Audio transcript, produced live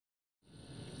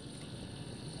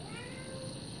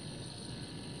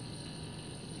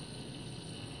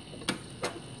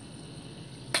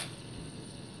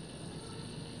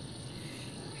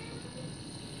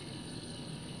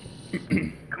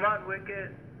on,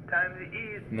 Wicket. Time to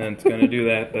eat. And then it's going to do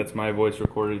that. That's my voice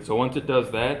recorded. So once it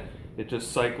does that, it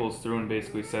just cycles through and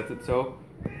basically sets itself.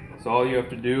 So all you have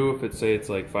to do, if it's say it's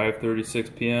like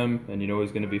 5:36 p.m. and you know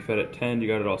he's going to be fed at 10, you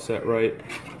got it all set right.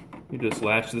 You just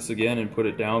latch this again and put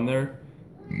it down there.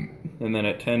 And then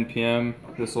at 10 p.m.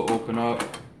 this will open up.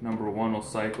 Number 1 will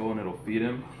cycle and it'll feed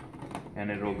him. And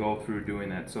it'll go through doing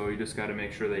that. So you just got to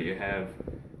make sure that you have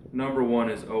number 1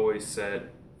 is always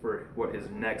set for what his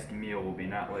next meal will be,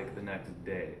 not like the next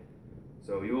day.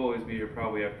 So you'll always be, you're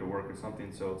probably after work or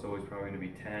something, so it's always probably going to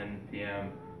be 10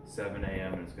 p.m., 7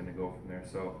 a.m., and it's going to go from there.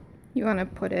 So you want to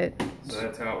put it. So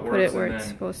that's how it works. Put it where it's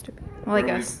supposed to be. Well, I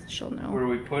guess she'll know. Where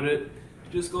we put it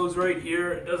just goes right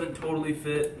here. It doesn't totally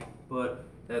fit, but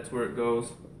that's where it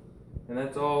goes. And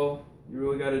that's all you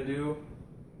really got to do.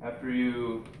 After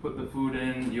you put the food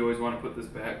in, you always want to put this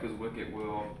back because Wicket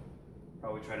will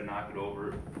probably try to knock it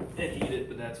over and eat it,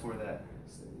 but that's where that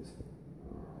stays.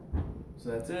 So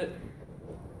that's it.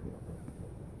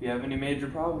 If you have any major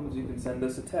problems, you can send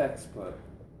us a text, but...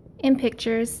 In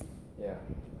pictures. Yeah.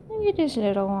 Maybe just a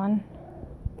little one.